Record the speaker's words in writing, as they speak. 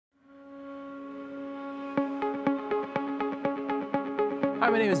Hi,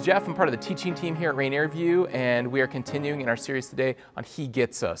 my name is Jeff. I'm part of the teaching team here at Rainier View, and we are continuing in our series today on He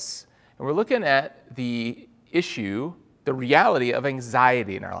Gets Us. And we're looking at the issue, the reality of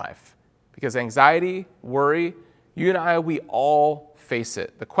anxiety in our life. Because anxiety, worry, you and I, we all face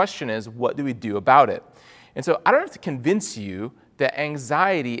it. The question is, what do we do about it? And so I don't have to convince you that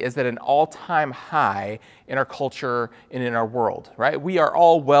anxiety is at an all-time high in our culture and in our world, right? We are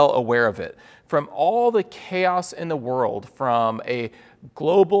all well aware of it. From all the chaos in the world, from a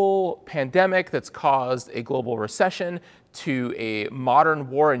global pandemic that's caused a global recession to a modern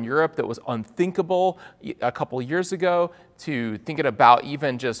war in Europe that was unthinkable a couple years ago, to thinking about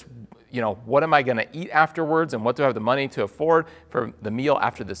even just, what am I going to eat afterwards and what do I have the money to afford for the meal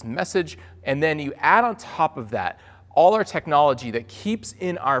after this message? And then you add on top of that all our technology that keeps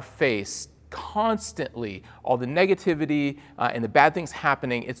in our face constantly all the negativity and the bad things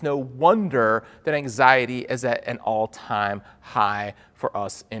happening. It's no wonder that anxiety is at an all-time high for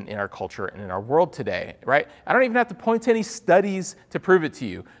us in our culture and in our world today, right? I don't even have to point to any studies to prove it to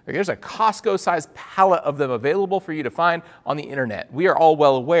you. There's a Costco-sized palette of them available for you to find on the internet. We are all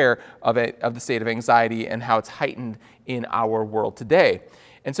well aware of the state of anxiety and how it's heightened in our world today.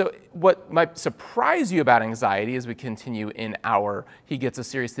 And so what might surprise you about anxiety as we continue in our He Gets Us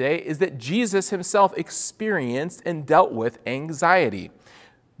series today is that Jesus himself experienced and dealt with anxiety.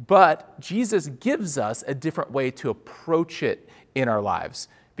 But Jesus gives us a different way to approach it in our lives.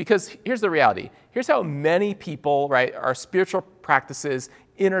 Because here's the reality. Here's how many people, right, our spiritual practices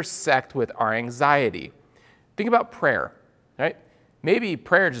intersect with our anxiety. Think about prayer, right? Maybe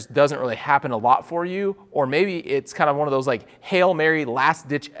prayer just doesn't really happen a lot for you, or maybe it's kind of one of those like Hail Mary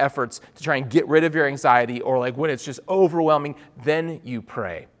last-ditch efforts to try and get rid of your anxiety, or like when it's just overwhelming, then you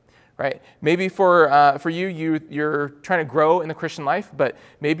pray, right? Maybe for you're trying to grow in the Christian life, but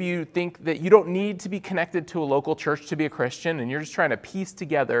maybe you think that you don't need to be connected to a local church to be a Christian, and you're just trying to piece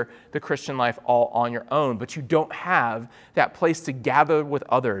together the Christian life all on your own, but you don't have that place to gather with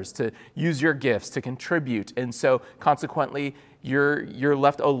others, to use your gifts, to contribute, and so consequently, you're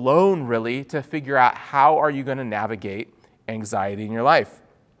left alone, really, to figure out how are you going to navigate anxiety in your life.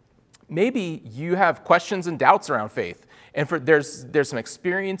 Maybe you have questions and doubts around faith, and there's some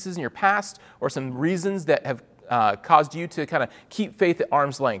experiences in your past or some reasons that have caused you to kind of keep faith at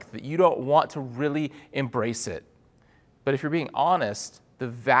arm's length, that you don't want to really embrace it. But if you're being honest, the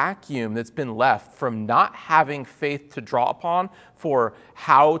vacuum that's been left from not having faith to draw upon for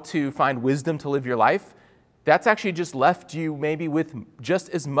how to find wisdom to live your life, that's actually just left you maybe with just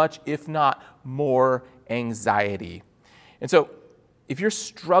as much, if not more, anxiety. And so if you're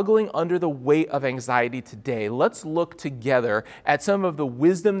struggling under the weight of anxiety today, let's look together at some of the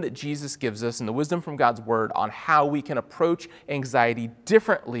wisdom that Jesus gives us and the wisdom from God's Word on how we can approach anxiety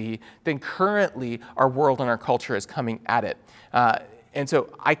differently than currently our world and our culture is coming at it. And so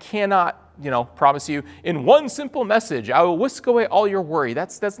I cannot promise you in one simple message, I will whisk away all your worry.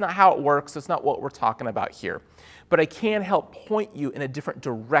 That's not how it works. That's not what we're talking about here. But I can help point you in a different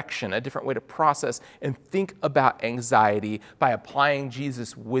direction, a different way to process and think about anxiety by applying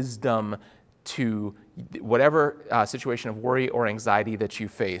Jesus' wisdom to whatever situation of worry or anxiety that you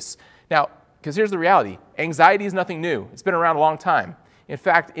face. Now, because here's the reality. Anxiety is nothing new. It's been around a long time. In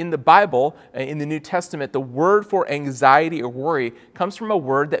fact, in the Bible, in the New Testament, the word for anxiety or worry comes from a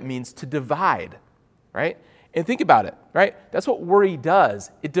word that means to divide, right? And think about it, right? That's what worry does.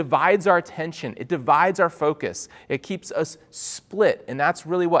 It divides our attention. It divides our focus. It keeps us split, and that's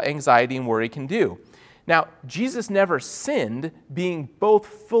really what anxiety and worry can do. Now, Jesus never sinned, being both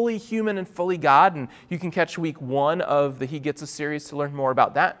fully human and fully God, and you can catch week 1 of the He Gets Us series to learn more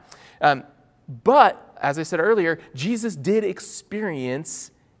about that. But as I said earlier, Jesus did experience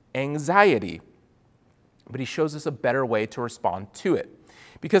anxiety, but he shows us a better way to respond to it.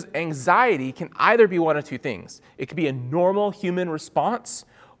 Because anxiety can either be one of two things. It could be a normal human response,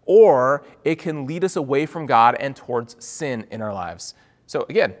 or it can lead us away from God and towards sin in our lives. So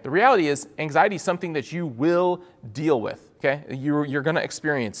again, the reality is anxiety is something that you will deal with, okay? You're going to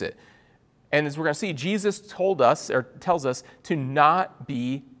experience it. And as we're going to see, Jesus tells us to not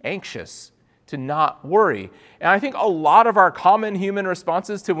be anxious, to not worry. And I think a lot of our common human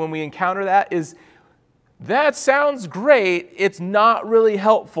responses to when we encounter that is, that sounds great, it's not really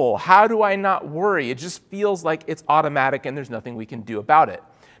helpful. How do I not worry? It just feels like it's automatic and there's nothing we can do about it.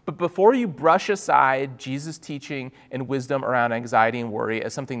 But before you brush aside Jesus' teaching and wisdom around anxiety and worry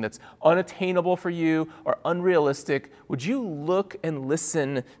as something that's unattainable for you or unrealistic, would you look and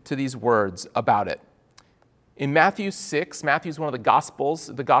listen to these words about it? In Matthew 6, Matthew is one of the Gospels.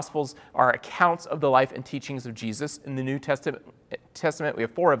 The Gospels are accounts of the life and teachings of Jesus. In the New Testament, we have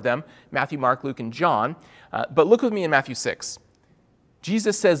 4 of them, Matthew, Mark, Luke, and John. But look with me in Matthew 6.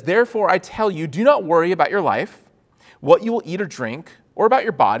 Jesus says, therefore I tell you, do not worry about your life, what you will eat or drink, or about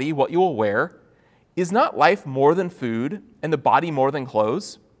your body, what you will wear. Is not life more than food, and the body more than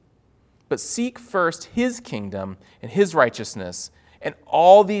clothes? But seek first his kingdom and his righteousness, and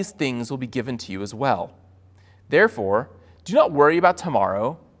all these things will be given to you as well. Therefore, do not worry about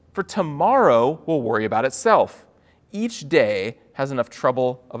tomorrow, for tomorrow will worry about itself. Each day has enough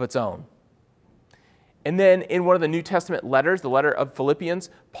trouble of its own. And then in one of the New Testament letters, the letter of Philippians,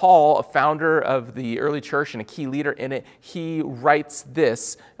 Paul, a founder of the early church and a key leader in it, he writes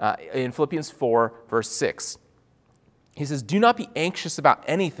this in Philippians 4, verse 6. He says, do not be anxious about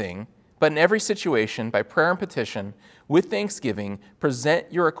anything, but in every situation, by prayer and petition, with thanksgiving,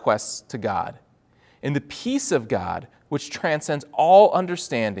 present your requests to God. And the peace of God, which transcends all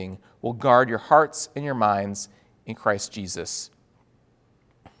understanding, will guard your hearts and your minds in Christ Jesus.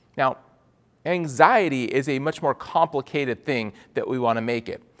 Now, anxiety is a much more complicated thing that we want to make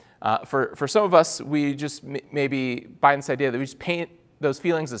it. For some of us, we just maybe buy this idea that we just paint those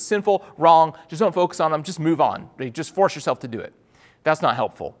feelings as sinful, wrong, just don't focus on them, just move on. Just force yourself to do it. That's not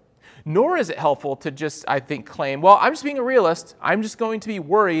helpful. Nor is it helpful to just, I think, claim, well, I'm just being a realist. I'm just going to be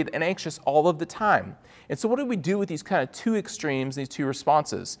worried and anxious all of the time. And so what do we do with these kind of two extremes, these two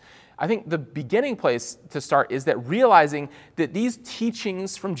responses? I think the beginning place to start is that realizing that these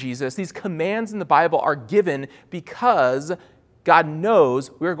teachings from Jesus, these commands in the Bible are given because God knows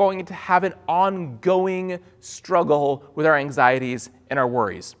we're going to have an ongoing struggle with our anxieties and our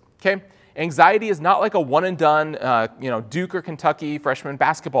worries, okay? Anxiety is not like a one and done, Duke or Kentucky freshman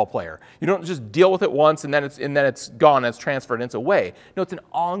basketball player. You don't just deal with it once and then it's gone, it's transferred, and it's away. No, it's an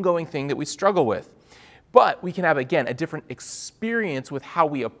ongoing thing that we struggle with. But we can have, again, a different experience with how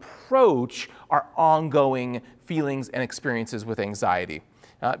we approach our ongoing feelings and experiences with anxiety.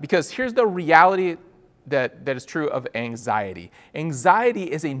 Because here's the reality that is true of anxiety.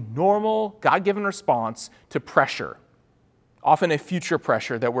 Anxiety is a normal, God-given response to pressure, often a future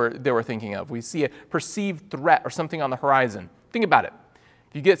pressure that we're thinking of. We see a perceived threat or something on the horizon. Think about it.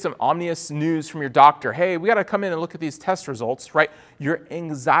 If you get some ominous news from your doctor, hey, we got to come in and look at these test results, right? Your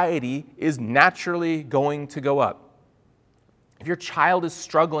anxiety is naturally going to go up. If your child is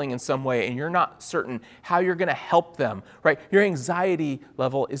struggling in some way and you're not certain how you're going to help them, right? Your anxiety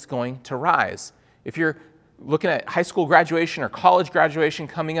level is going to rise. If you're looking at high school graduation or college graduation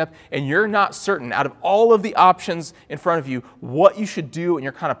coming up and you're not certain out of all of the options in front of you what you should do and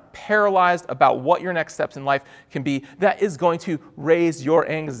you're kind of paralyzed about what your next steps in life can be, that is going to raise your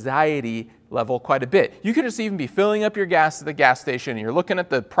anxiety level quite a bit. You could just even be filling up your gas at the gas station and you're looking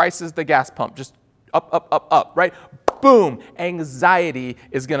at the prices of the gas pump, just up, right? Boom, anxiety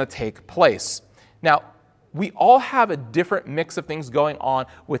is going to take place. Now, we all have a different mix of things going on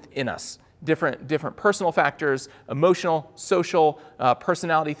within us. Different personal factors, emotional, social,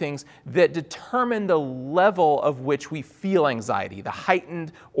 personality things that determine the level of which we feel anxiety, the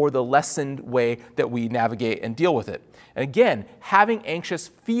heightened or the lessened way that we navigate and deal with it. And again, having anxious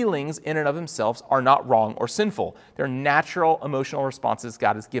feelings in and of themselves are not wrong or sinful. They're natural emotional responses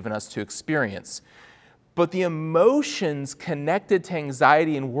God has given us to experience. But the emotions connected to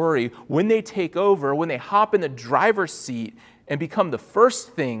anxiety and worry, when they take over, when they hop in the driver's seat, and become the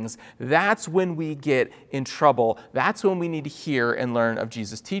first things, that's when we get in trouble. That's when we need to hear and learn of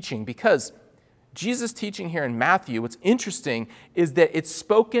Jesus' teaching. Because Jesus' teaching here in Matthew, what's interesting is that it's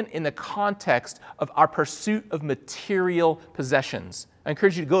spoken in the context of our pursuit of material possessions. I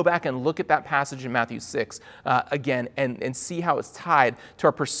encourage you to go back and look at that passage in Matthew 6 again and see how it's tied to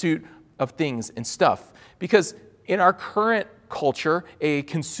our pursuit of things and stuff. Because in our current culture, a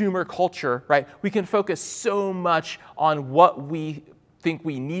consumer culture, right, we can focus so much on what we think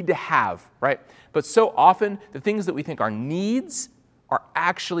we need to have, right? But so often, the things that we think are needs are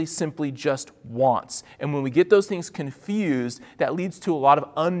actually simply just wants. And when we get those things confused, that leads to a lot of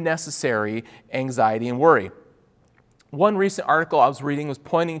unnecessary anxiety and worry. One recent article I was reading was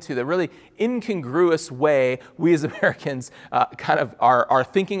pointing to the really incongruous way we as Americans kind of are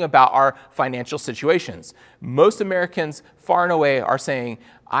thinking about our financial situations. Most Americans far and away are saying,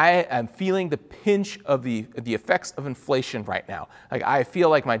 I am feeling the pinch of the effects of inflation right now. Like, I feel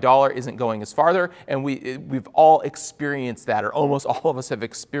like my dollar isn't going as farther, and we've all experienced that, or almost all of us have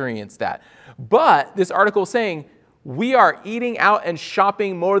experienced that. But this article is saying, we are eating out and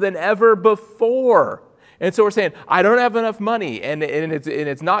shopping more than ever before. And so we're saying, I don't have enough money, and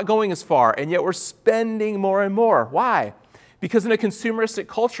it's not going as far, and yet we're spending more and more. Why? Because in a consumeristic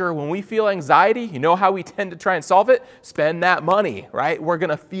culture, when we feel anxiety, you know how we tend to try and solve it? Spend that money, right? We're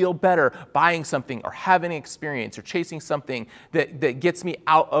going to feel better buying something or having an experience or chasing something that gets me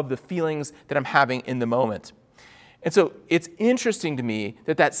out of the feelings that I'm having in the moment. And so it's interesting to me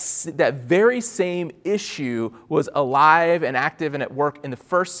that very same issue was alive and active and at work in the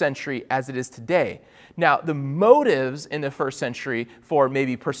first century as it is today. Now, the motives in the first century for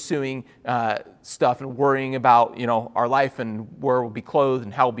maybe pursuing stuff and worrying about, our life and where we'll be clothed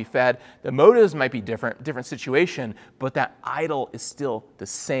and how we'll be fed, the motives might be different situation, but that idol is still the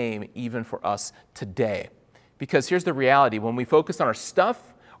same even for us today. Because here's the reality: when we focus on our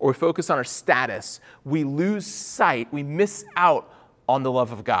stuff, or we focus on our status, we lose sight, we miss out on the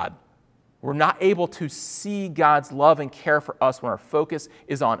love of God. We're not able to see God's love and care for us when our focus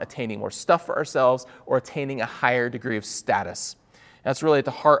is on attaining more stuff for ourselves or attaining a higher degree of status. And that's really at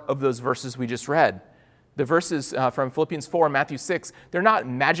the heart of those verses we just read. The verses from Philippians 4 and Matthew 6, they're not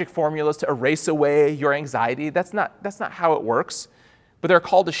magic formulas to erase away your anxiety. That's not how it works. But they're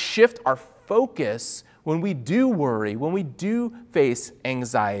called to shift our focus when we do worry, when we do face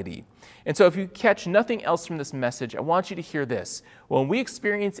anxiety. And so if you catch nothing else from this message, I want you to hear this. When we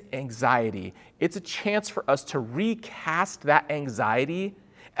experience anxiety, it's a chance for us to recast that anxiety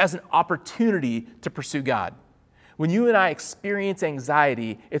as an opportunity to pursue God. When you and I experience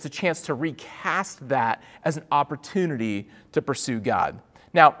anxiety, it's a chance to recast that as an opportunity to pursue God.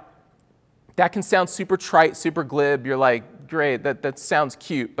 Now, that can sound super trite, super glib. You're like, great, that sounds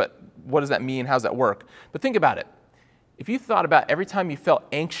cute, but what does that mean? How does that work? But think about it. If you thought about every time you felt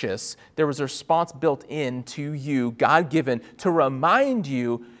anxious, there was a response built into you, God-given, to remind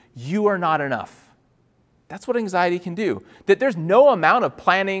you you are not enough. That's what anxiety can do. That there's no amount of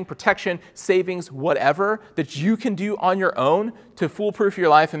planning, protection, savings, whatever, that you can do on your own to foolproof your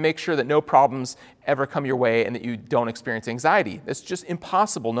life and make sure that no problems ever come your way and that you don't experience anxiety. That's just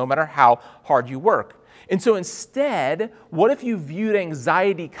impossible, no matter how hard you work. And so instead, what if you viewed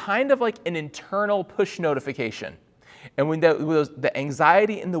anxiety kind of like an internal push notification? And when the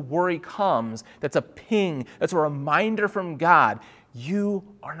anxiety and the worry comes, that's a ping, that's a reminder from God, you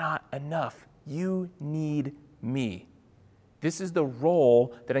are not enough. You need me. This is the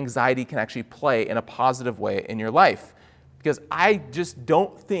role that anxiety can actually play in a positive way in your life. Because I just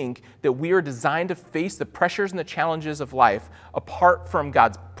don't think that we are designed to face the pressures and the challenges of life apart from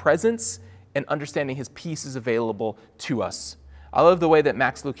God's presence and understanding his peace is available to us. I love the way that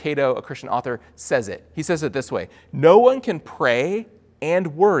Max Lucado, a Christian author, says it. He says it this way: no one can pray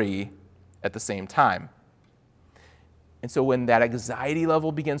and worry at the same time. And so when that anxiety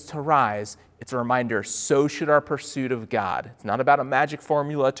level begins to rise, it's a reminder, so should our pursuit of God. It's not about a magic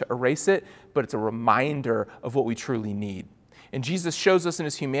formula to erase it, but it's a reminder of what we truly need. And Jesus shows us in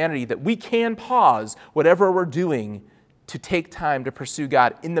his humanity that we can pause whatever we're doing to take time to pursue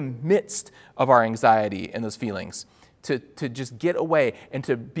God in the midst of our anxiety and those feelings, to just get away and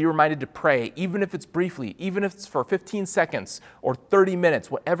to be reminded to pray, even if it's briefly, even if it's for 15 seconds or 30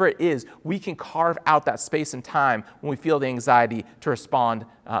 minutes, whatever it is, we can carve out that space and time when we feel the anxiety to respond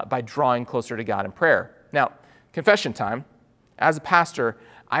by drawing closer to God in prayer. Now, confession time. As a pastor,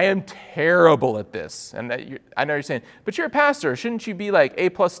 I am terrible at this. And I know you're saying, but you're a pastor. Shouldn't you be like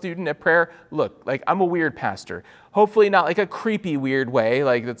A+ student at prayer? Look, like I'm a weird pastor. Hopefully not like a creepy weird way.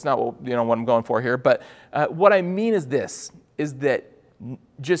 Like that's not what I'm going for here. But what I mean is this, is that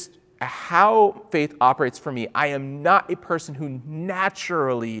just how faith operates for me, I am not a person who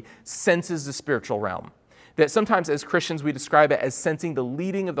naturally senses the spiritual realm. That sometimes as Christians we describe it as sensing the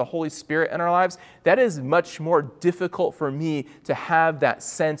leading of the Holy Spirit in our lives. That is much more difficult for me to have that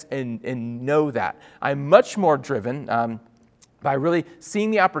sense and know that. I'm much more driven by really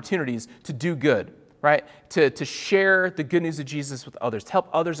seeing the opportunities to do good, right? To share the good news of Jesus with others, to help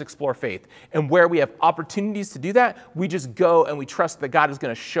others explore faith. And where we have opportunities to do that, we just go and we trust that God is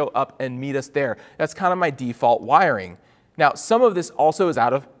going to show up and meet us there. That's kind of my default wiring. Now, some of this also is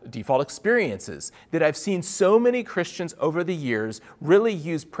out of default experiences, that I've seen so many Christians over the years really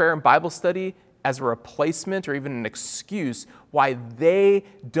use prayer and Bible study as a replacement or even an excuse why they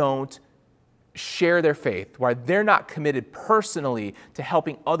don't share their faith, why they're not committed personally to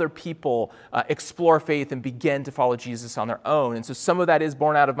helping other people explore faith and begin to follow Jesus on their own. And so some of that is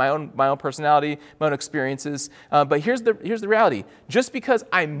born out of my own personality, my own experiences. But here's the reality. Just because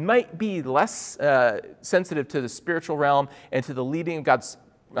I might be less sensitive to the spiritual realm and to the leading of God's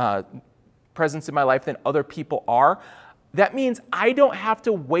presence in my life than other people are, that means I don't have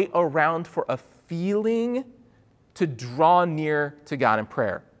to wait around for a feeling to draw near to God in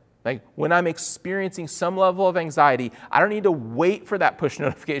prayer. Like when I'm experiencing some level of anxiety, I don't need to wait for that push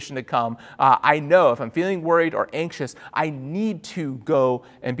notification to come. I know if I'm feeling worried or anxious, I need to go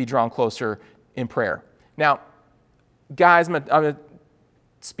and be drawn closer in prayer. Now, guys, I'm gonna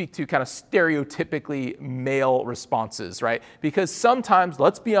speak to kind of stereotypically male responses, right? Because sometimes,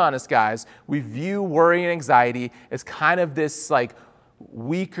 let's be honest, guys, we view worry and anxiety as kind of this like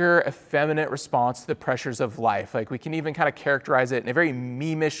weaker, effeminate response to the pressures of life. Like we can even kind of characterize it in a very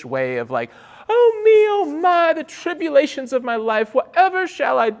meme-ish way of like, oh me, oh my, the tribulations of my life, whatever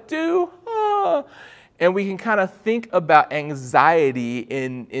shall I do? Ah. And we can kind of think about anxiety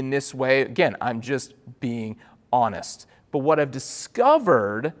in this way. Again, I'm just being honest. But what I've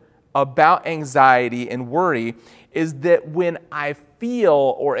discovered about anxiety and worry is that when I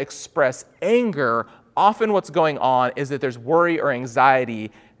feel or express anger, often what's going on is that there's worry or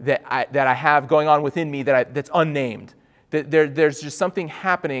anxiety that I have going on within me that's unnamed. There's just something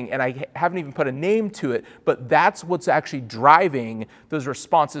happening and I haven't even put a name to it, but that's what's actually driving those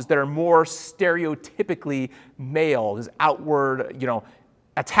responses that are more stereotypically male, this outward,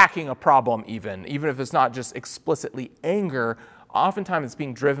 attacking a problem even if it's not just explicitly anger. Oftentimes it's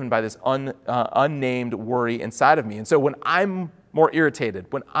being driven by this unnamed worry inside of me. And so when I'm more irritated,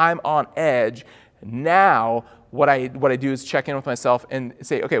 when I'm on edge, now what I do is check in with myself and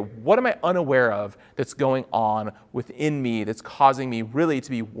say, okay, what am I unaware of that's going on within me that's causing me really to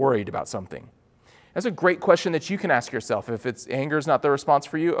be worried about something? That's a great question that you can ask yourself. If anger is not the response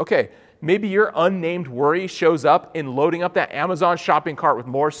for you, okay, maybe your unnamed worry shows up in loading up that Amazon shopping cart with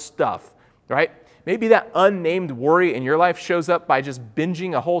more stuff, right? Maybe that unnamed worry in your life shows up by just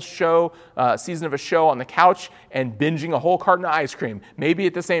binging a whole season of a show on the couch and binging a whole carton of ice cream, maybe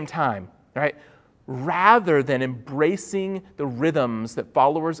at the same time, right? Rather than embracing the rhythms that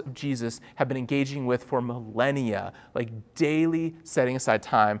followers of Jesus have been engaging with for millennia, like daily setting aside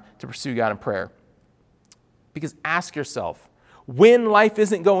time to pursue God in prayer. Because ask yourself, when life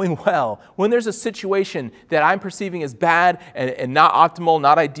isn't going well, when there's a situation that I'm perceiving as bad and not optimal,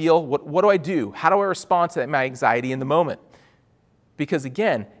 not ideal, what do I do? How do I respond to my anxiety in the moment? Because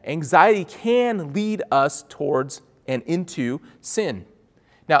again, anxiety can lead us towards and into sin.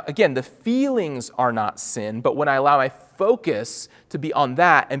 Now, again, the feelings are not sin, but when I allow my focus to be on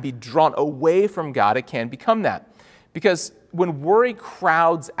that and be drawn away from God, it can become that. Because when worry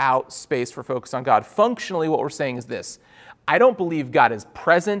crowds out space for focus on God, functionally what we're saying is this: I don't believe God is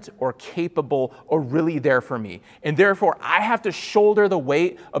present or capable or really there for me. And therefore, I have to shoulder the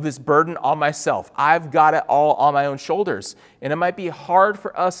weight of this burden on myself. I've got it all on my own shoulders. And it might be hard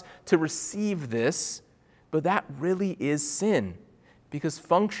for us to receive this, but that really is sin. Because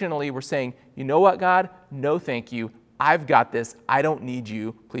functionally, we're saying, you know what, God? No, thank you. I've got this. I don't need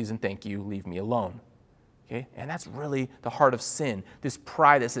you. Please and thank you. Leave me alone. Okay? And that's really the heart of sin, this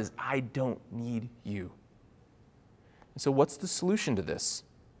pride that says, I don't need you. And so what's the solution to this?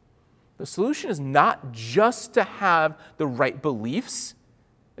 The solution is not just to have the right beliefs.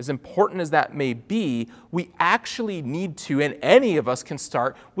 As important as that may be, we actually need to, and any of us can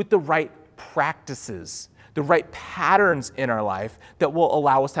start with the right practices, the right patterns in our life that will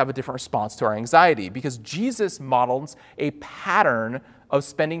allow us to have a different response to our anxiety. Because Jesus models a pattern of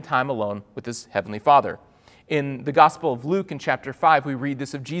spending time alone with his heavenly Father. In the Gospel of Luke in chapter 5, we read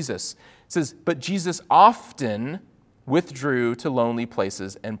this of Jesus. It says, "But Jesus often withdrew to lonely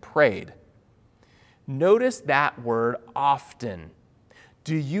places and prayed." Notice that word, often.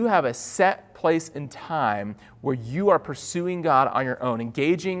 Do you have a set place and time where you are pursuing God on your own,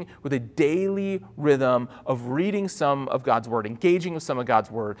 engaging with a daily rhythm of reading some of God's Word, engaging with some of God's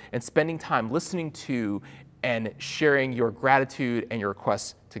Word, and spending time listening to and sharing your gratitude and your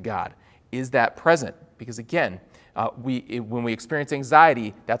requests to God? Is that present? Because again, when we experience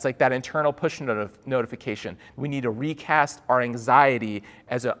anxiety, that's like that internal push notification. We need to recast our anxiety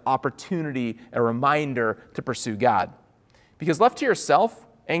as an opportunity, a reminder to pursue God. Because left to yourself,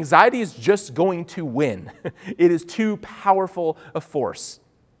 anxiety is just going to win. It is too powerful a force.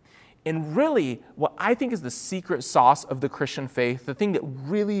 And really, what I think is the secret sauce of the Christian faith, the thing that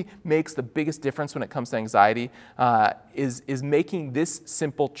really makes the biggest difference when it comes to anxiety, is making this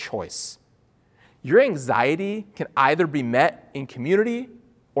simple choice. Your anxiety can either be met in community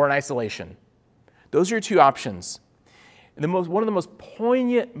or in isolation. Those are your two options. And one of the most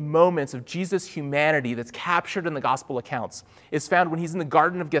poignant moments of Jesus' humanity that's captured in the gospel accounts is found when he's in the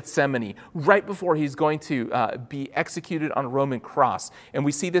Garden of Gethsemane, right before he's going to be executed on a Roman cross. And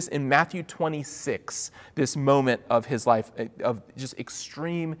we see this in Matthew 26, this moment of his life, of just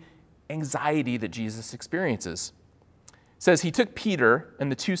extreme anxiety that Jesus experiences. It says, "He took Peter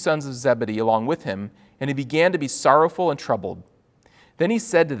and the two sons of Zebedee along with him, and he began to be sorrowful and troubled. Then he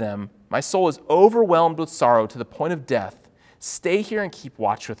said to them, 'My soul is overwhelmed with sorrow to the point of death. Stay here and keep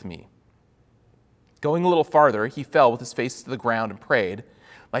watch with me.' Going a little farther, he fell with his face to the ground and prayed,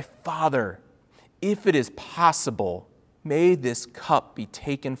 'My Father, if it is possible, may this cup be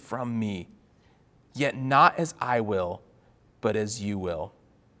taken from me, yet not as I will, but as you will.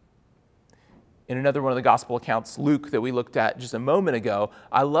 In another one of the gospel accounts, Luke, that we looked at just a moment ago,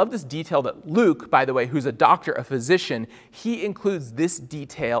 I love this detail that Luke, by the way, who's a doctor, a physician, he includes this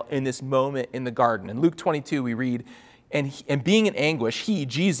detail in this moment in the garden. In Luke 22, we read, and being in anguish, he,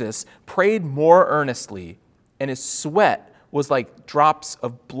 Jesus, prayed more earnestly, and his sweat was like drops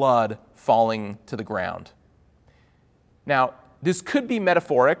of blood falling to the ground. Now, this could be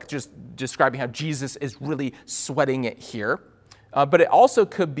metaphoric, just describing how Jesus is really sweating it here. But it also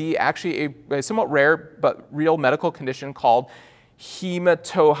could be actually a somewhat rare but real medical condition called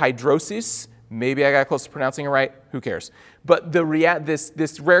hematohydrosis. Maybe I got close to pronouncing it right. Who cares? But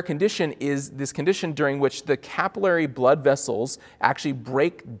this rare condition is this condition during which the capillary blood vessels actually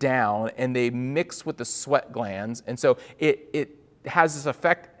break down and they mix with the sweat glands. And so it has this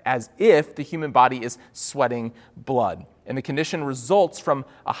effect as if the human body is sweating blood. And the condition results from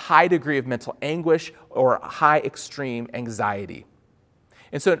a high degree of mental anguish or high extreme anxiety.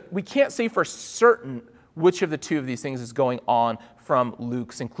 And so we can't say for certain which of the two of these things is going on from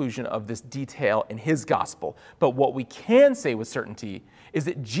Luke's inclusion of this detail in his gospel. But what we can say with certainty is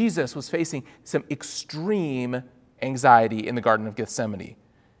that Jesus was facing some extreme anxiety in the Garden of Gethsemane.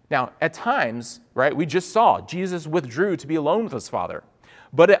 Now, at times, right, we just saw Jesus withdrew to be alone with his Father.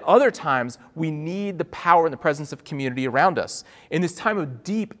 But at other times, we need the power and the presence of community around us. In this time of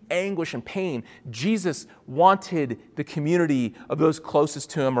deep anguish and pain, Jesus wanted the community of those closest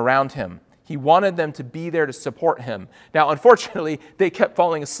to him around him. He wanted them to be there to support him. Now, unfortunately, they kept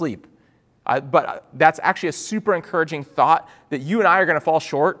falling asleep. But that's actually a super encouraging thought that you and I are going to fall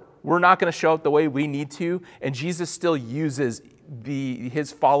short. We're not going to show up the way we need to. And Jesus still uses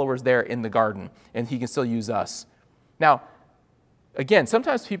his followers there in the garden. And he can still use us. Now, again,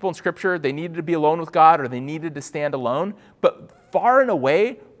 sometimes people in Scripture, they needed to be alone with God or they needed to stand alone. But far and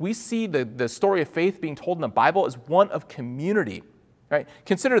away, we see the story of faith being told in the Bible as one of community. Right?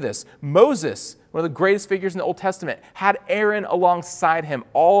 Consider this. Moses, one of the greatest figures in the Old Testament, had Aaron alongside him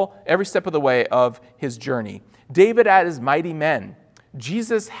every step of the way of his journey. David had his mighty men.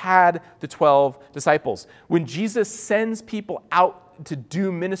 Jesus had the 12 disciples. When Jesus sends people out to do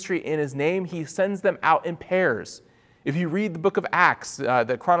ministry in his name, he sends them out in pairs. If you read the book of Acts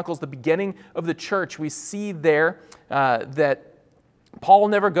that chronicles the beginning of the church, we see there that Paul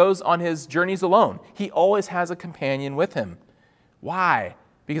never goes on his journeys alone. He always has a companion with him. Why?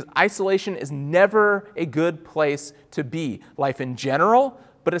 Because isolation is never a good place to be. Life in general,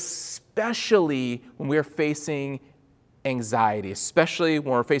 but especially when we're facing anxiety, especially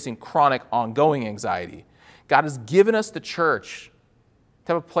when we're facing chronic, ongoing anxiety. God has given us the church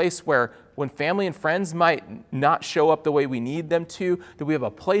to have a place where when family and friends might not show up the way we need them to, that we have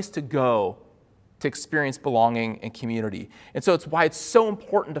a place to go to experience belonging and community. And so it's why it's so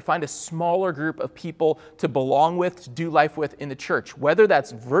important to find a smaller group of people to belong with, to do life with in the church, whether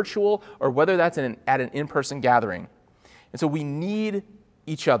that's virtual or whether that's at an in-person gathering. And so we need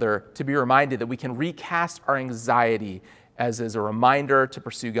each other to be reminded that we can recast our anxiety as a reminder to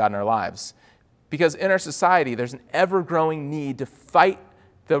pursue God in our lives. Because in our society, there's an ever-growing need to fight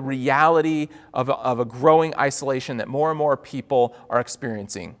the reality of a growing isolation that more and more people are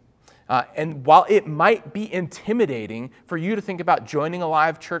experiencing. And while it might be intimidating for you to think about joining a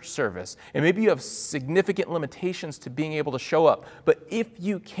live church service, and maybe you have significant limitations to being able to show up, but if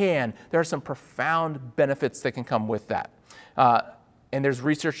you can, there are some profound benefits that can come with that. And there's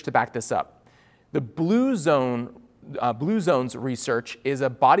research to back this up. The Blue Zones research is a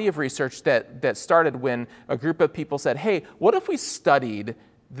body of research that started when a group of people said, hey, what if we studied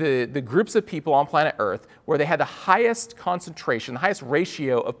the groups of people on planet Earth where they had the highest concentration, the highest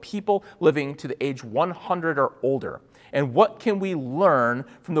ratio of people living to the age 100 or older? And what can we learn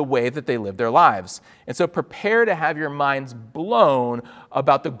from the way that they live their lives? And so prepare to have your minds blown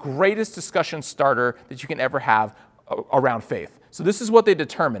about the greatest discussion starter that you can ever have around faith. So this is what they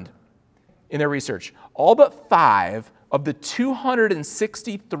determined in their research. All but 5 of the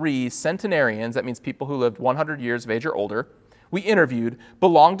 263 centenarians, that means people who lived 100 years of age or older, we interviewed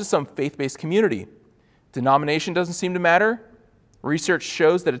belonged to some faith-based community. Denomination doesn't seem to matter. Research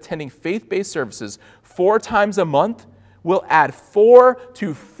shows that attending faith-based services 4 times a month will add 4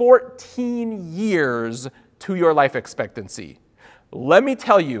 to 14 years to your life expectancy. Let me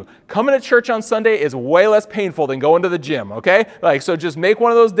tell you, coming to church on Sunday is way less painful than going to the gym, okay? So just make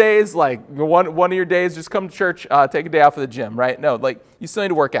one of those days, one of your days, just come to church, take a day off of the gym, right? No, you still need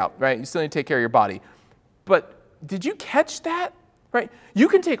to work out, right? You still need to take care of your body. But did you catch that? right? You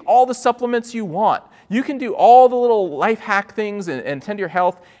can take all the supplements you want. You can do all the little life hack things and tend to your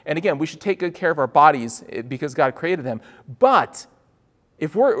health. And again, we should take good care of our bodies because God created them. But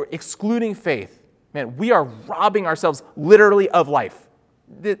if we're excluding faith, man, we are robbing ourselves literally of life.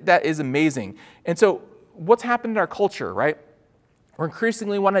 That is amazing. And so what's happened in our culture, right? We're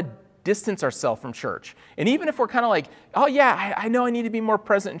increasingly want to distance ourselves from church. And even if we're kind of like, oh yeah, I know I need to be more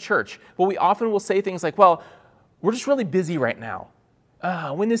present in church. Well, we often will say things like, well, we're just really busy right now.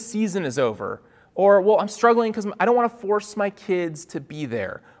 When this season is over. Or, well, I'm struggling because I don't want to force my kids to be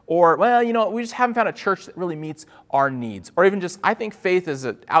there. Or, well, we just haven't found a church that really meets our needs. Or even just, I think faith is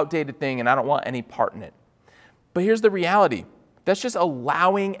an outdated thing and I don't want any part in it. But here's the reality. That's just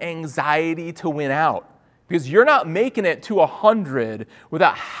allowing anxiety to win out. Because you're not making it to 100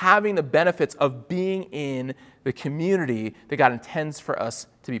 without having the benefits of being in the community that God intends for us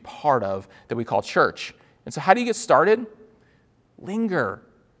to be part of that we call church. And so how do you get started? Linger.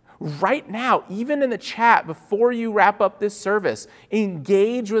 Right now, even in the chat, before you wrap up this service,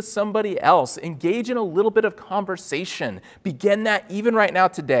 engage with somebody else. Engage in a little bit of conversation. Begin that even right now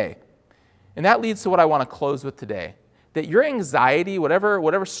today. And that leads to what I want to close with today. That your anxiety,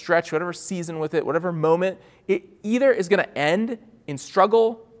 whatever stretch, whatever season with it, whatever moment, it either is going to end in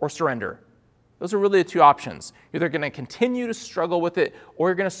struggle or surrender. Those are really the two options. You're either going to continue to struggle with it or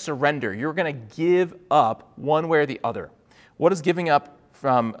you're going to surrender. You're going to give up one way or the other. What does giving up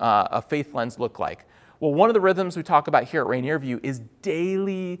from a faith lens look like? Well, one of the rhythms we talk about here at Rainier View is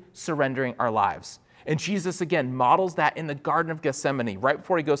daily surrendering our lives. And Jesus, again, models that in the Garden of Gethsemane right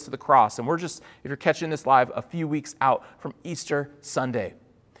before he goes to the cross. And we're just, if you're catching this live, a few weeks out from Easter Sunday,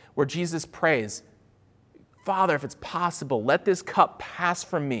 where Jesus prays, Father, if it's possible, let this cup pass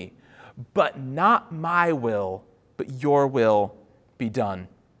from me, but not my will, but your will be done.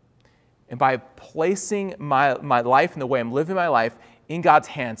 And by placing my life and the way I'm living my life in God's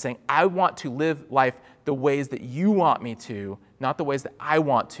hands, saying, I want to live life the ways that you want me to, not the ways that I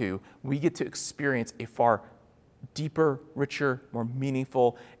want to, we get to experience a far deeper, richer, more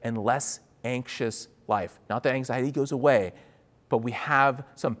meaningful, and less anxious life. Not that anxiety goes away, but we have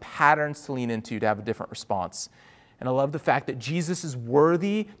some patterns to lean into to have a different response. And I love the fact that Jesus is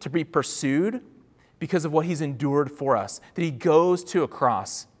worthy to be pursued because of what he's endured for us, that he goes to a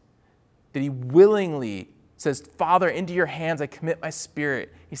cross, that he willingly says, Father, into your hands I commit my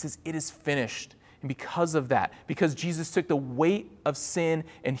spirit. He says, it is finished. And because of that, because Jesus took the weight of sin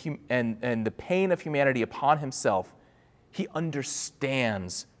and the pain of humanity upon himself, he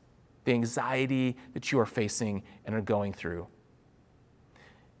understands the anxiety that you are facing and are going through.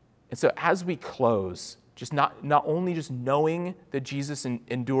 And so as we close, just not only just knowing that Jesus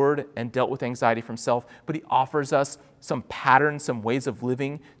endured and dealt with anxiety for himself, but he offers us some patterns, some ways of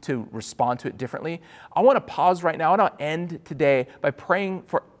living to respond to it differently. I want to pause right now and I'll end today by praying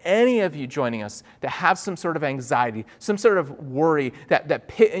for any of you joining us that have some sort of anxiety, some sort of worry, that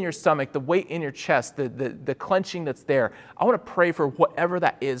pit in your stomach, the weight in your chest, the clenching that's there. I want to pray for whatever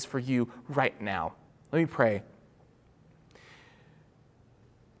that is for you right now. Let me pray.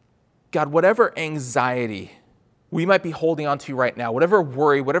 God, whatever anxiety we might be holding on to right now, whatever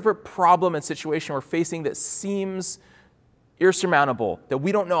worry, whatever problem and situation we're facing that seems insurmountable, that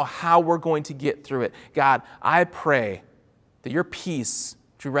we don't know how we're going to get through it, God, I pray that your peace,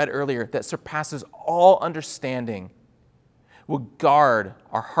 which we read earlier, that surpasses all understanding, will guard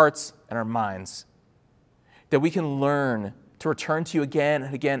our hearts and our minds, that we can learn to return to you again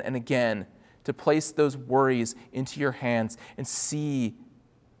and again and again, to place those worries into your hands and see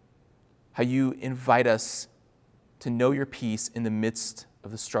how you invite us to know your peace in the midst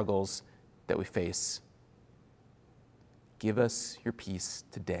of the struggles that we face. Give us your peace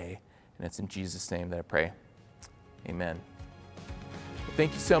today, and it's in Jesus' name that I pray. Amen. Well,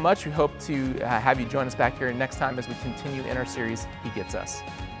 thank you so much. We hope to have you join us back here next time as we continue in our series, He Gets Us.